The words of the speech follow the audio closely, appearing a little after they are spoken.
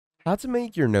How to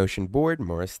make your Notion board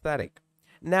more aesthetic.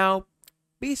 Now,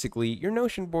 basically, your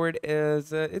Notion board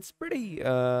is it's pretty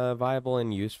viable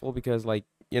and useful because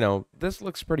this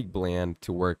looks pretty bland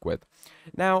to work with.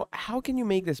 Now, how can you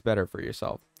make this better for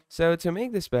yourself? So to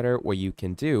make this better, what you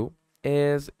can do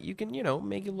is you can,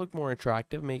 make it look more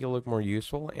attractive, make it look more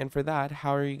useful. And for that,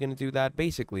 how are you going to do that?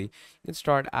 Basically, you can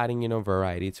start adding,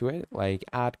 variety to it, like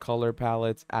add color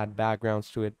palettes, add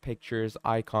backgrounds to it, pictures,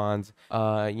 icons,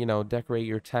 decorate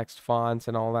your text fonts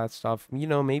and all that stuff.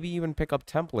 Maybe even pick up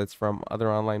templates from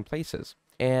other online places.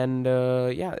 And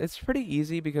yeah, it's pretty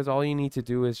easy because all you need to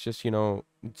do is just,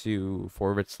 do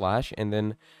forward slash and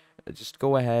then just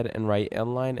go ahead and write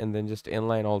inline and then just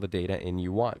inline all the data in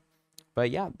you want. But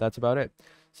yeah, that's about it.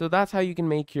 So that's how you can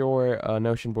make your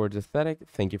Notion boards aesthetic.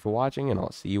 Thank you for watching, and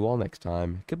I'll see you all next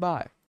time. Goodbye.